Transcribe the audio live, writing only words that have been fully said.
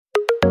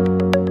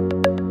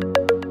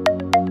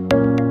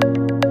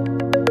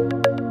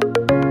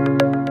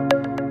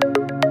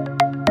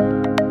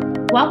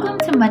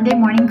Welcome to Monday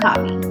Morning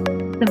Coffee,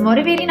 the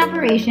motivating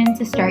operation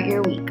to start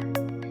your week.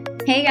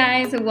 Hey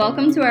guys,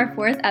 welcome to our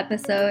 4th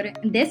episode.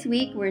 This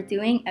week we're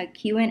doing a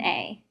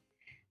Q&A.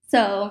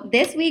 So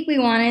this week we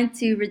wanted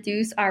to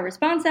reduce our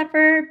response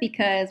effort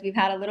because we've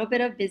had a little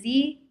bit of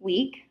busy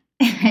week.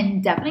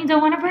 And definitely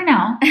don't want to burn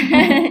out.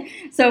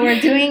 So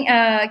we're doing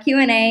a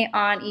Q&A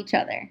on each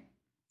other.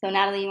 So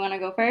Natalie, you want to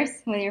go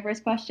first with your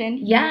first question?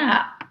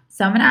 Yeah.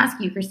 So I'm going to ask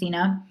you,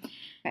 Christina.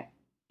 Okay.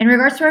 In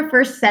regards to our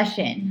first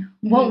session,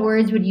 what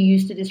words would you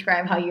use to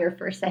describe how your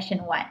first session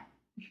went?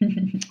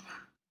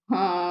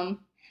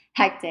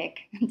 Hectic,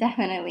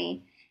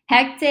 definitely.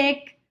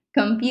 Hectic,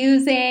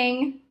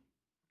 confusing,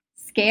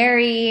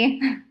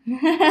 scary.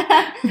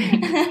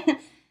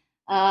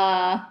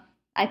 I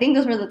think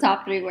those were the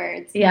top 3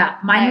 words. Yeah,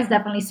 mine was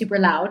definitely super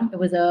loud. It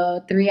was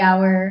a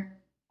 3-hour...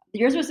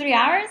 Yours was 3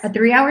 hours? A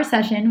 3-hour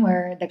session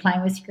where the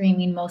client was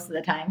screaming most of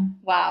the time.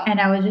 Wow.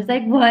 And I was just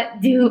like, what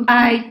do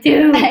I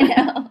do? I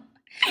know.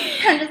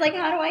 I'm just like,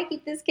 how do I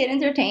keep this kid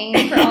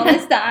entertained for all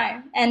this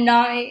time and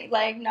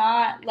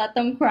not let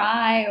them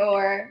cry,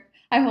 or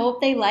I hope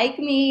they like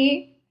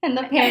me and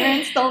the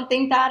parents don't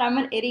think that I'm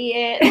an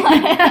idiot.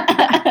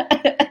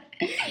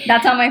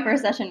 That's how my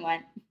first session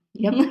went.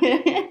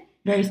 Yep.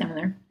 Very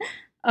similar.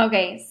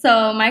 Okay,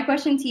 so my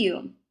question to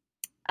you.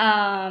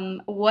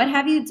 What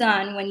have you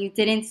done when you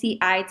didn't see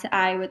eye to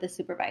eye with a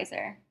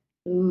supervisor?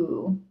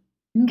 Ooh.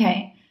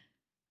 Okay.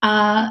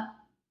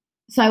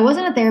 So I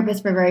wasn't a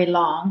therapist for very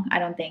long, I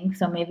don't think.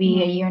 So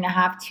maybe a year and a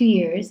half, 2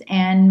 years.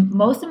 And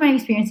most of my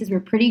experiences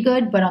were pretty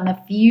good. But on the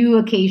few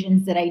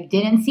occasions that I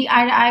didn't see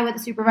eye to eye with a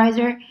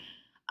supervisor,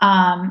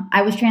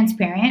 I was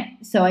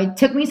transparent. So it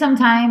took me some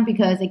time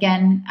because,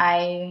 again,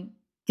 I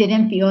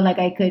didn't feel like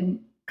I could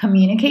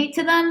communicate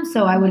to them.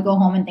 So I would go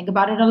home and think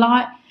about it a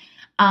lot.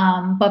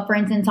 But for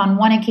instance, on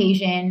one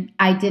occasion,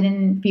 I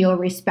didn't feel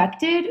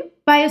respected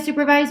by a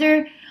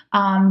supervisor.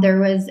 There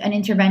was an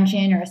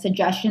intervention or a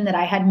suggestion that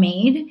I had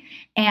made,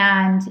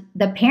 and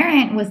the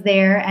parent was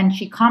there and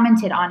she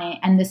commented on it,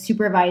 and the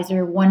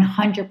supervisor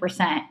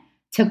 100%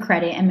 took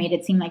credit and made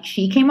it seem like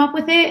she came up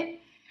with it.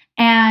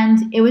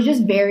 And it was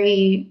just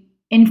very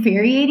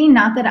infuriating.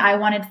 Not that I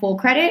wanted full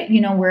credit,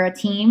 we're a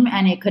team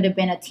and it could have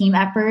been a team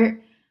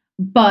effort,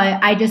 but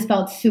I just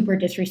felt super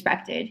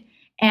disrespected.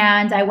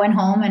 And I went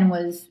home and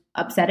was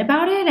upset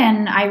about it.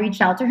 And I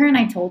reached out to her and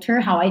I told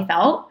her how I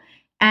felt.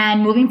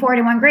 And moving forward,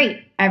 it went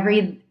great.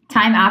 Every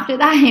time after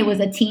that, it was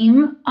a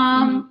team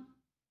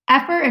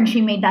effort, and she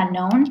made that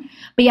known.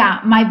 But yeah,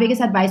 my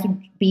biggest advice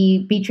would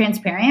be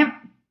transparent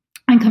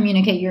and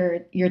communicate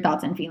your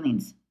thoughts and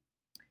feelings.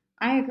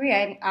 I agree.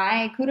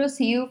 I kudos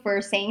to you for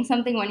saying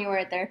something when you were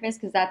a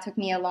therapist, because that took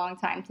me a long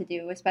time to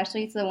do,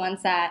 especially to the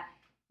ones that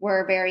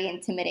were very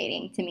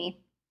intimidating to me.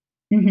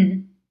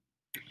 Mm-hmm.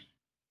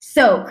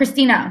 So,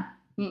 Christina,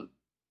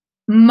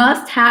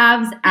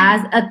 must-haves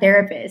as a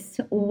therapist.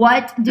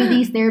 What do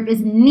these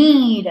therapists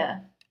need?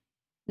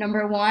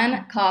 Number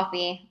 1,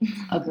 coffee.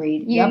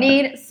 Agreed. You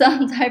need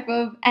some type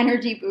of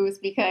energy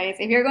boost, because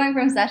if you're going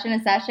from session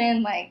to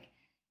session,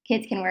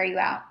 kids can wear you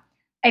out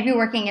if you're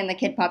working in the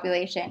kid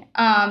population.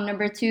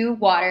 Number 2,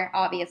 water,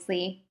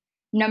 obviously.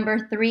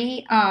 Number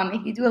 3,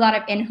 if you do a lot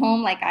of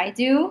in-home like I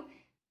do,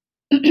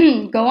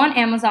 go on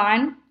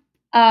Amazon.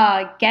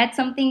 Get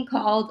something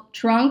called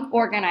trunk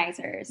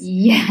organizers.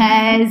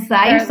 Yes,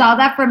 I saw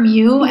that from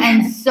you,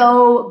 and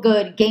so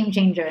good. Game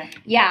changer.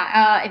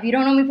 Yeah, if you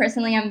don't know me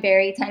personally, I'm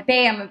very type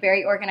A. I'm a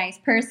very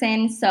organized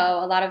person, so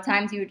a lot of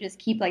times you would just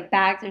keep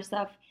bags or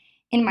stuff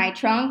in my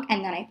trunk,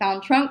 and then I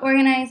found trunk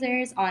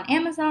organizers on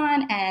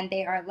Amazon, and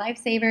they are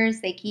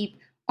lifesavers. They keep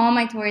all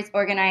my toys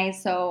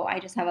organized, so I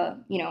just have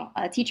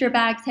a teacher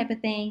bag type of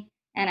thing,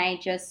 and I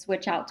just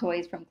switch out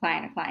toys from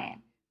client to client.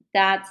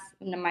 That's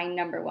my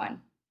number 1.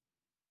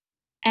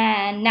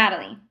 And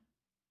Natalie,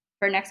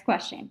 for next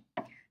question.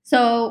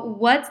 So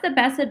what's the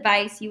best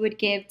advice you would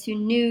give to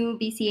new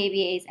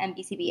BCABAs and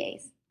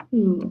BCBAs?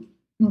 Ooh,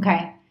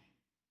 okay.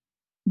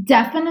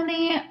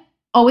 Definitely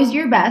always do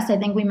your best. I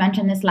think we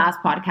mentioned this last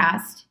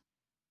podcast.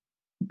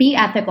 Be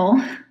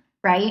ethical,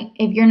 right?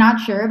 If you're not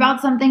sure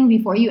about something,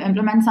 before you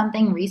implement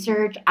something,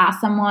 research,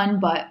 ask someone,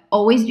 but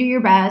always do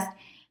your best.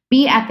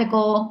 Be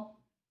ethical.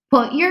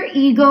 Put your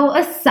ego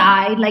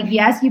aside.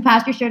 Yes, you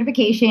passed your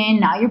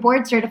certification. Now you're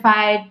board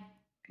certified.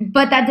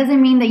 But that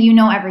doesn't mean that you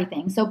know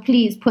everything. So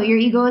please put your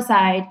ego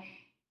aside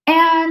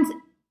and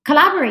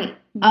collaborate.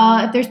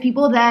 If there's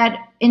people that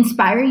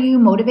inspire you,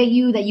 motivate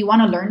you, that you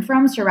want to learn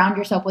from, surround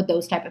yourself with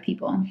those type of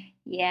people.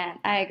 Yeah,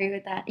 I agree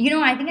with that.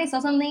 I think I saw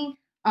something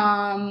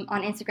on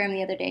Instagram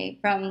the other day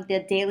from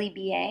the Daily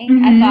BA.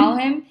 I follow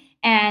him,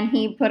 and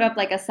he put up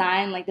a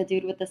sign, the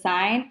dude with the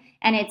sign,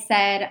 and it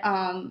said,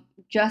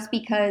 just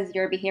because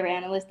you're a behavior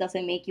analyst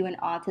doesn't make you an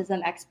autism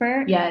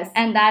expert. Yes.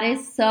 And that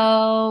is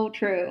so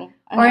true.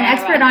 Or an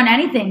expert on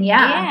anything,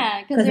 yeah.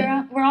 Yeah, because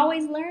we're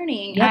always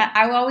learning. Yep.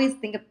 I will always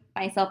think of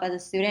myself as a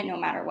student no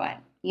matter what.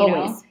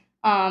 Always.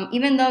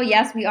 Even though,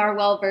 yes, we are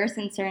well-versed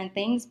in certain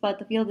things, but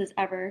the field is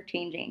ever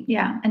changing.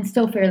 Yeah, and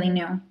still fairly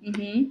new.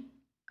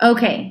 Mm-hmm.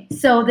 Okay,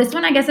 so this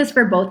one I guess is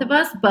for both of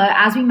us, but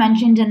as we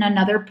mentioned in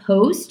another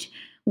post,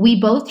 we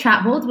both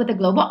traveled with the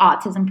Global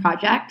Autism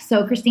Project.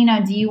 So,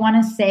 Christina, do you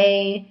want to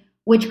say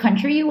which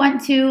country you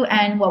went to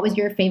and what was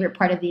your favorite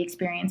part of the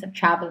experience of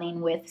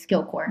traveling with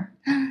SkillCorps?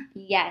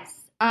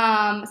 Yes.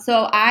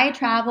 So I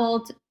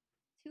traveled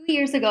 2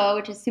 years ago,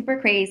 which is super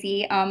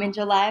crazy, in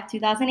July of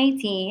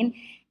 2018,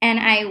 and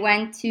I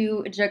went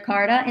to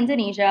Jakarta,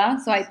 Indonesia.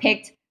 So I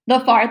picked the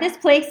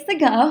farthest place to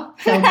go,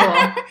 So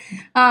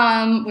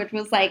cool. which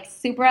was like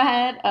super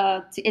ahead.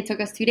 It took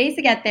us 2 days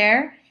to get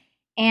there.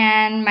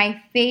 And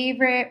my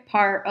favorite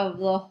part of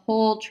the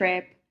whole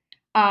trip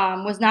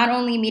was not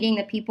only meeting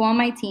the people on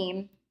my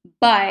team,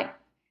 but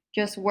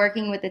just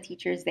working with the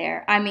teachers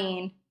there. I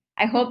mean,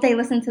 I hope they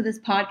listen to this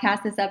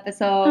podcast, this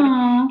episode,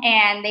 Aw.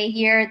 and they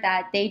hear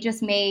that they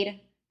just made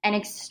an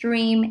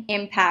extreme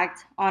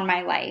impact on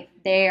my life.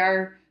 They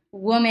are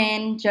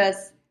women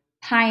just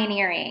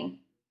pioneering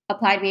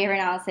applied behavior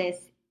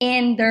analysis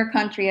in their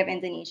country of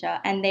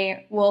Indonesia, and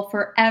they will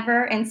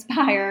forever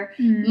inspire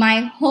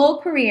my whole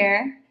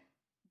career.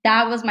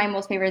 That was my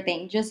most favorite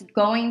thing, just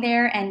going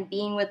there and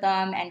being with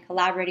them and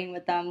collaborating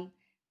with them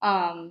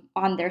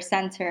on their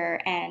center.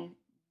 And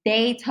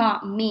they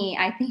taught me,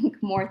 I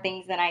think, more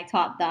things than I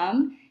taught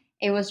them.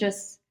 It was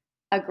just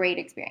a great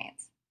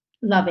experience.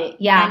 Love it.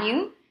 Yeah. And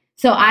you?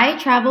 So I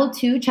traveled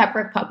to Czech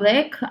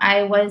Republic.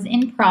 I was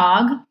in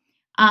Prague.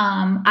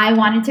 I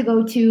wanted to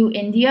go to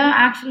India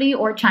actually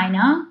or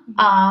China,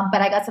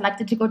 but I got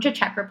selected to go to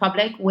Czech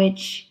Republic,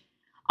 which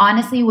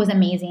honestly was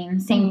amazing.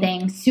 Same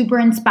thing, super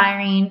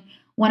inspiring.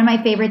 One of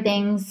my favorite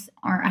things,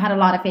 or I had a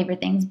lot of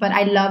favorite things, but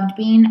I loved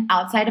being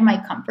outside of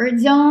my comfort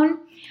zone.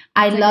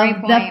 I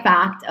loved the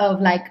fact of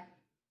like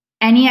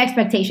any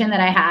expectation that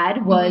I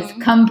had was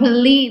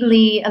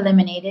completely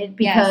eliminated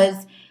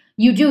because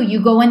you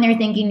go in there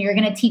thinking you're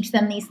going to teach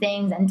them these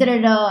things and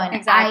da-da-da. And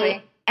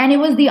Exactly. And it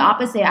was the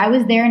opposite. I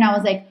was there and I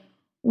was like,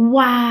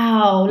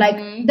 wow, like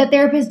the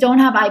therapists don't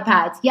have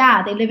iPads.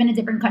 Yeah, they live in a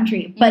different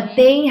country, but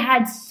they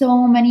had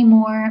so many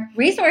more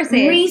resources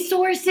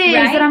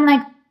right? That I'm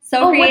like,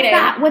 so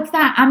creative. What's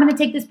that? I'm going to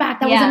take this back.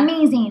 That was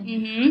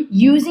amazing.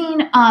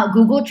 Using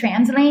Google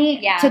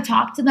Translate to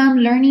talk to them,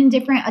 learning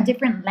a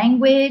different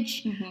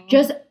language,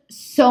 just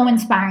so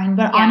inspiring.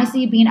 But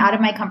honestly, being out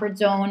of my comfort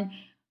zone,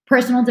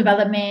 personal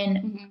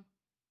development,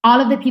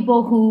 all of the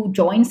people who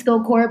joined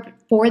SkillCorp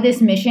for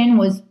this mission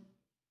was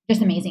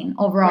just amazing.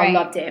 Overall,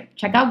 loved it.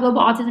 Check out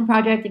Global Autism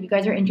Project if you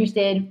guys are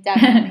interested.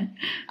 Definitely.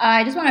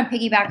 I just want to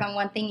piggyback on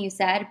one thing you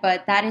said,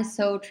 but that is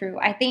so true.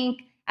 I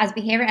think as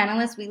behavior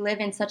analysts, we live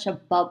in such a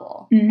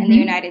bubble in the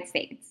United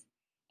States.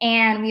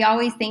 And we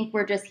always think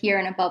we're just here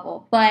in a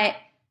bubble. But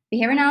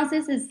behavior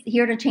analysis is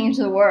here to change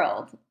the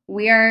world.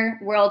 We are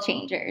world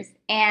changers.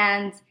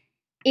 And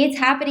it's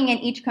happening in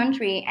each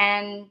country.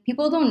 And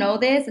people don't know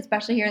this,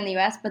 especially here in the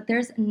US, but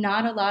there's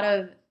not a lot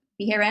of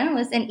behavior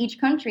analysts in each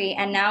country.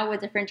 And now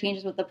with different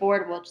changes with the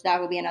board, which that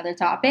will be another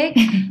topic.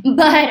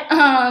 But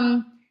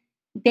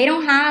they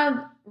don't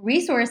have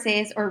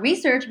resources or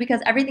research because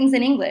everything's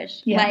in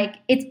English. Like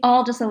it's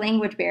all just a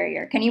language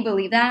barrier. Can you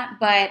believe that?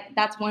 But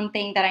that's one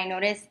thing that I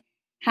noticed,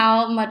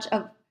 how much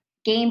of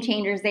game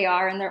changers they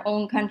are in their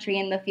own country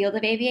in the field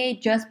of ABA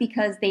just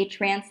because they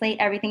translate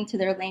everything to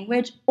their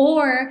language,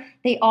 or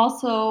they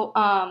also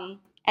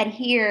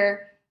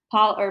adhere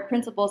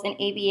principles in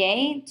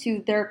ABA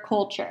to their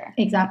culture.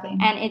 Exactly.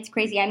 And it's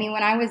crazy. I mean,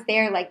 when I was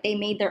there, like they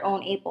made their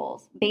own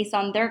APLs based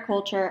on their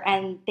culture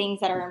and things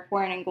that are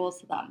important and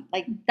goals to them.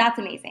 Like that's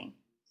amazing.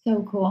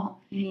 So cool.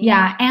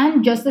 Yeah.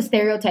 And just the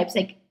stereotypes,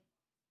 like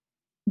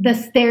the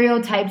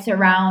stereotypes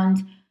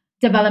around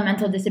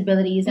developmental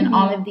disabilities and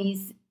all of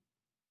these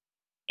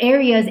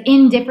areas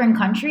in different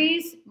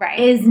countries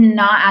is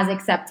not as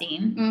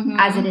accepting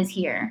as it is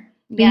here.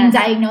 Being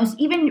diagnosed,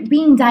 even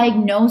being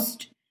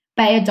diagnosed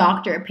by a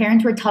doctor,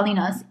 parents were telling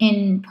us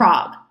in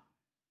Prague,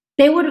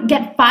 they would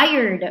get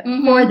fired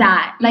for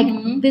that. Like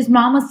this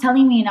mom was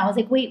telling me and I was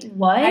like, wait,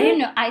 what? I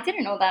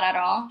didn't know that at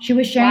all. She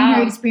was sharing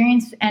her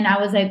experience and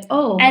I was like,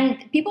 oh. And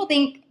people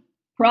think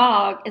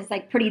Prague is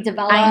like pretty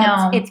developed. I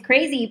know. It's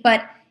crazy.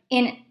 But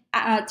in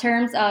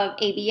terms of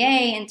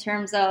ABA, in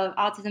terms of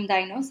autism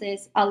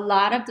diagnosis, a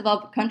lot of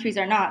developed countries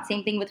are not.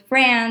 Same thing with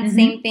France,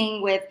 same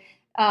thing with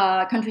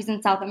countries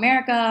in South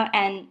America.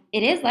 And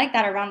it is like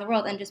that around the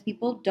world. And just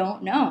people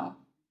don't know.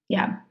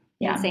 Yeah.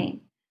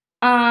 Insane.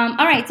 All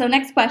right, so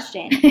next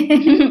question.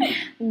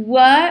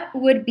 What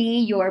would be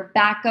your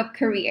backup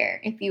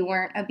career if you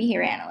weren't a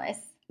behavior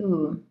analyst?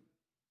 Ooh,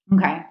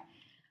 okay.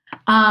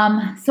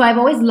 So I've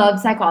always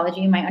loved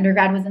psychology. My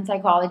undergrad was in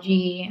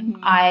psychology.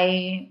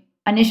 I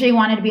initially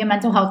wanted to be a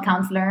mental health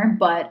counselor,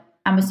 but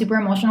I'm a super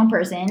emotional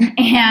person.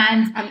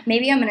 And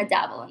maybe I'm going to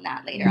dabble in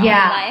that later on in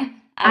life.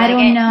 I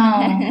don't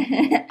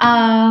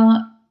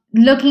know.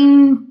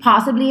 Looking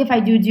possibly if I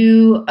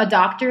do a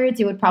doctorate,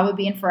 it would probably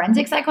be in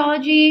forensic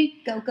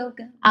psychology. Go.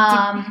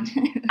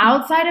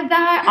 Outside of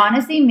that,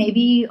 honestly,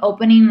 maybe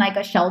opening like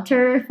a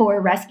shelter for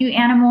rescue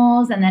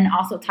animals and then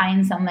also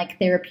tying some like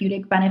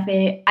therapeutic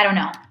benefit. I don't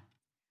know.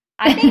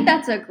 I think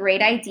that's a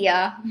great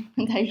idea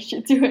that you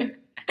should do it.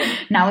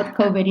 Now with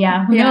COVID,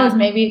 yeah. Who Yeah. knows?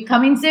 Maybe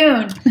coming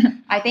soon.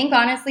 I think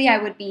honestly, I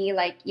would be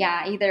like,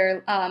 yeah,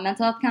 either a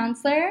mental health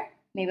counselor.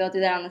 Maybe I'll do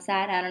that on the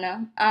side. I don't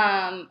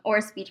know. Or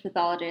a speech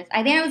pathologist.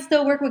 I think I would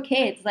still work with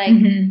kids. Like,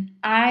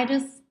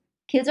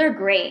 kids are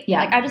great. Yeah.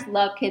 Like, I just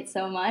love kids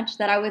so much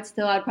that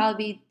I'd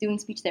probably be doing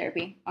speech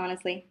therapy,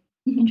 honestly.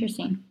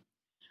 Interesting.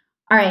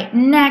 All right,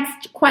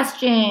 next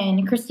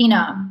question.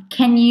 Christina,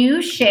 can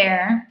you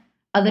share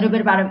a little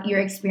bit about your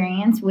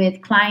experience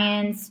with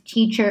clients,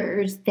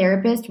 teachers,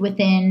 therapists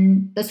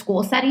within the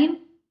school setting?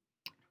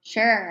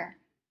 Sure.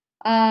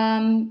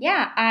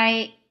 Yeah,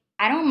 I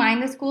don't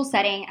mind the school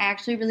setting. I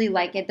actually really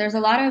like it. There's a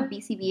lot of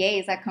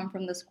BCBAs that come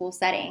from the school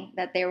setting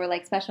that they were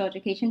like special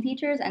education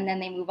teachers and then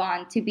they move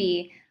on to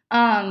be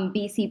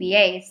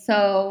BCBAs.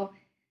 So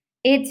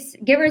it's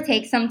give or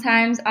take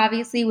sometimes.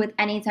 Obviously, with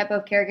any type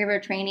of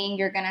caregiver training,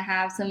 you're going to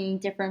have some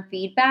different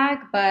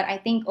feedback. But I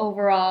think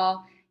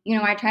overall,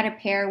 I try to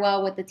pair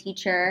well with the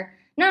teacher,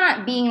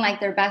 not being like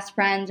their best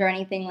friends or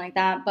anything like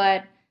that.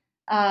 But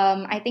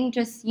I think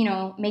just,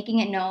 making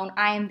it known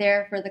I am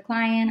there for the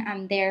client.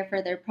 I'm there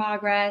for their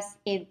progress.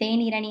 If they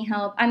need any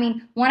help. I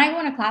mean, when I go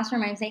in a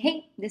classroom, I say,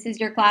 hey, this is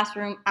your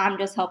classroom. I'm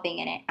just helping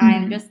in it.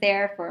 I'm just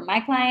there for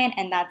my client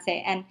and that's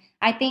it. And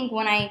I think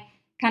when I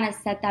kind of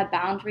set that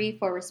boundary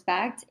for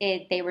respect,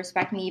 they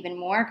respect me even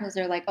more because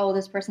they're like, oh,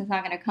 this person's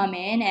not going to come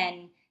in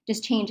and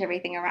just change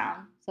everything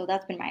around. So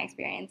that's been my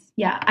experience.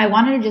 Yeah, I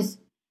wanted to just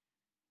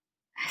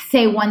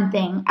say one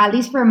thing, at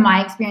least for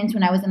my experience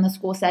when I was in the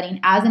school setting.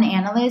 As an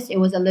analyst, it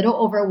was a little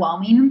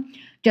overwhelming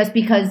just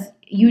because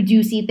you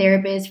do see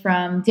therapists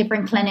from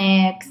different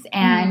clinics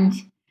and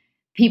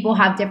people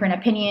have different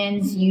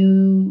opinions.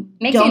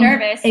 Makes you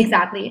nervous.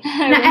 Exactly.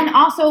 And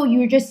also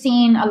you're just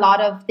seeing a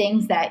lot of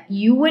things that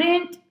you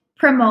wouldn't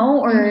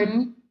promote or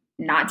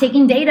not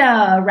taking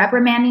data,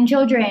 reprimanding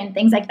children,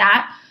 things like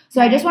that. So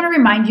I just want to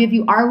remind you, if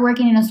you are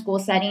working in a school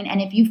setting and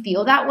if you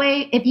feel that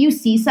way, if you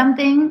see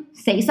something,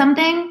 say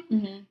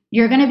something,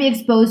 you're going to be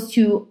exposed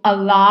to a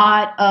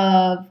lot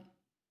of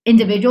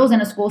individuals in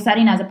a school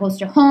setting as opposed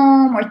to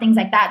home or things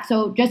like that.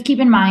 So just keep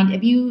in mind,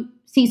 if you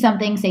see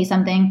something, say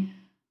something.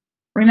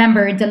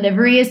 Remember,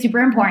 delivery is super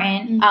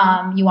important.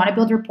 You want to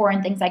build rapport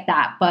and things like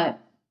that, but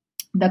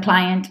the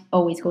client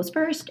always goes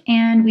first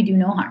and we do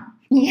no harm.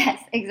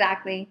 Yes,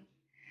 exactly.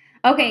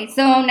 Okay,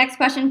 so next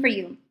question for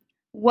you.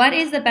 What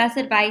is the best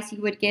advice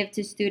you would give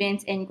to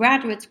students in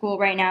graduate school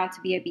right now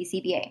to be a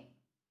BCBA?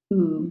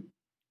 Ooh,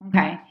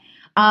 okay.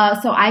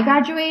 So I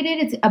graduated,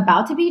 it's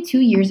about to be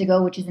 2 years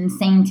ago, which is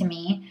insane to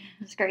me.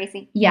 It's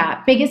crazy.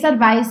 Yeah, biggest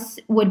advice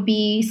would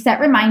be set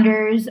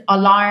reminders,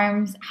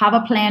 alarms, have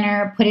a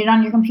planner, put it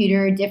on your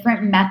computer,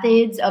 different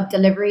methods of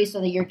delivery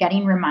so that you're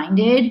getting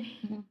reminded.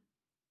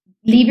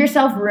 Leave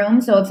yourself room.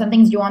 So if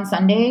something's due on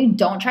Sunday,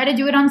 don't try to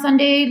do it on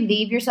Sunday.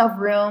 Leave yourself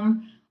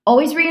room.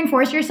 Always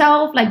reinforce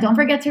yourself. Like, don't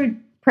forget to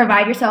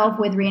provide yourself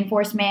with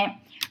reinforcement.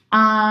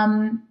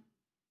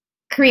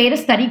 Create a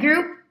study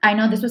group. I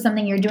know this was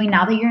something you're doing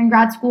now that you're in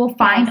grad school.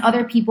 Find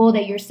other people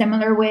that you're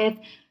similar with.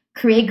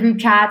 Create group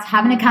chats.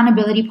 Have an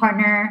accountability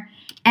partner.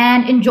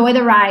 And enjoy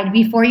the ride.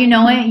 Before you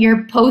know it,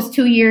 you're post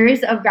 2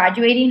 years of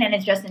graduating and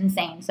it's just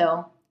insane.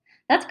 So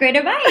that's great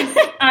advice.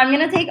 I'm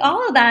going to take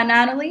all of that,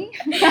 Natalie.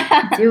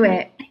 Do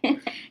it.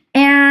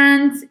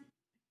 And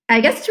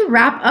I guess to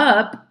wrap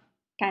up.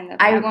 Kind of.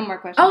 I have one more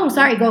question. Oh,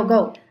 sorry.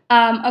 Go.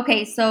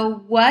 Okay,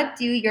 so what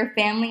do your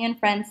family and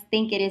friends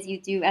think it is you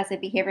do as a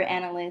behavior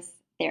analyst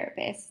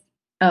therapist?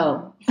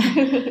 Oh,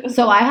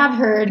 so I have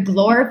heard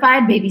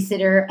glorified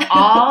babysitter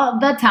all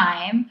the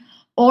time,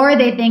 or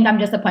they think I'm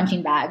just a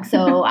punching bag.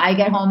 So I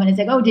get home and it's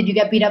like, oh, did you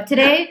get beat up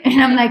today?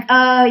 And I'm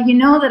like, you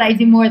know that I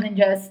do more than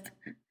just.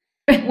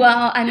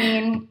 Well, I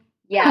mean,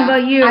 yeah. How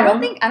about you? I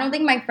don't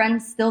think my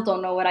friends still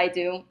don't know what I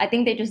do. I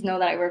think they just know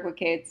that I work with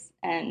kids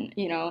and,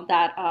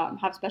 that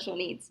have special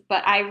needs.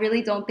 But I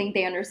really don't think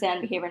they understand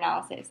behavior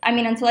analysis. I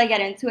mean, until I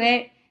get into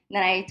it,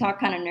 then I talk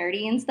kind of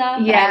nerdy and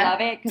stuff. Yeah. But I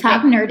love it.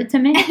 Talk nerd to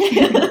me.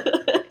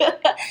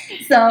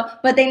 So,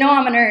 but they know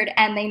I'm a nerd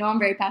and they know I'm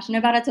very passionate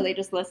about it. So they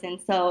just listen.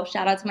 So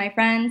shout out to my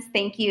friends.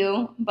 Thank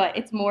you. But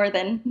it's more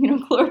than,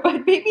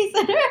 glorified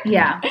babysitter.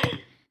 Yeah.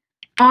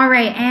 All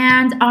right.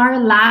 And our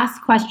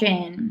last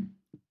question.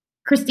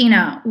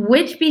 Christina,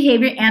 which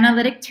behavior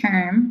analytic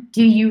term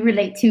do you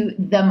relate to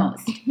the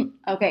most?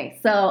 Okay,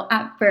 so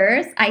at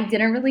first I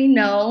didn't really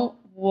know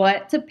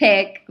what to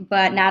pick,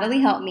 but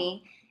Natalie helped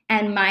me.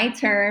 And my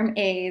term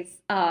is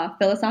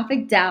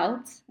philosophic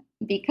doubt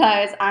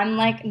because I'm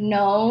like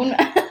known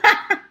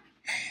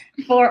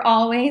for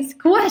always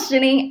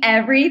questioning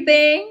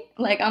everything.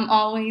 Like I'm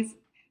always,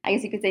 I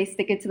guess you could say,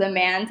 stick it to the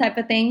man type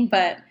of thing,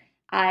 but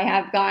I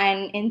have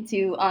gotten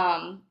into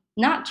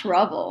not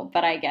trouble,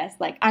 but I guess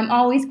like I'm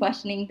always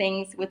questioning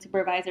things with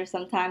supervisors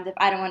sometimes if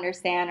I don't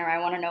understand or I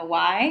want to know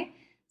why.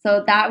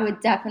 So that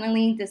would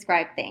definitely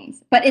describe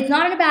things. But it's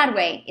not in a bad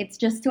way. It's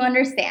just to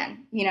understand,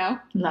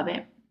 Love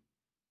it.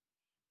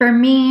 For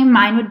me,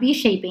 mine would be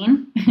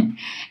shaping.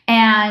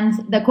 And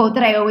the quote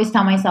that I always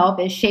tell myself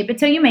is shape it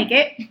till you make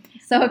it.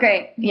 So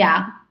great.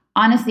 Yeah.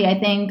 honestly, I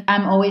think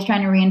I'm always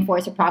trying to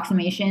reinforce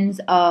approximations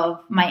of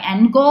my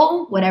end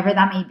goal, whatever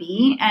that may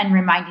be, and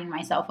reminding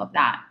myself of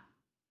that.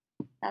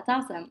 That's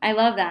awesome. I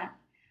love that.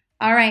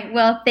 All right.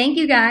 Well, thank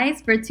you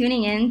guys for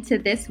tuning in to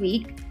this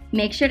week.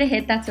 Make sure to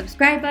hit that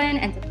subscribe button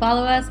and to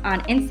follow us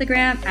on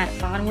Instagram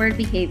at Onward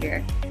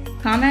Behavior.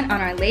 Comment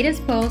on our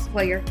latest post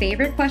what your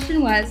favorite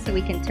question was so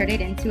we can turn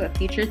it into a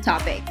future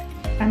topic.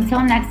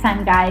 Until next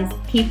time, guys,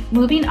 keep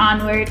moving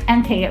onward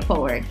and pay it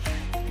forward.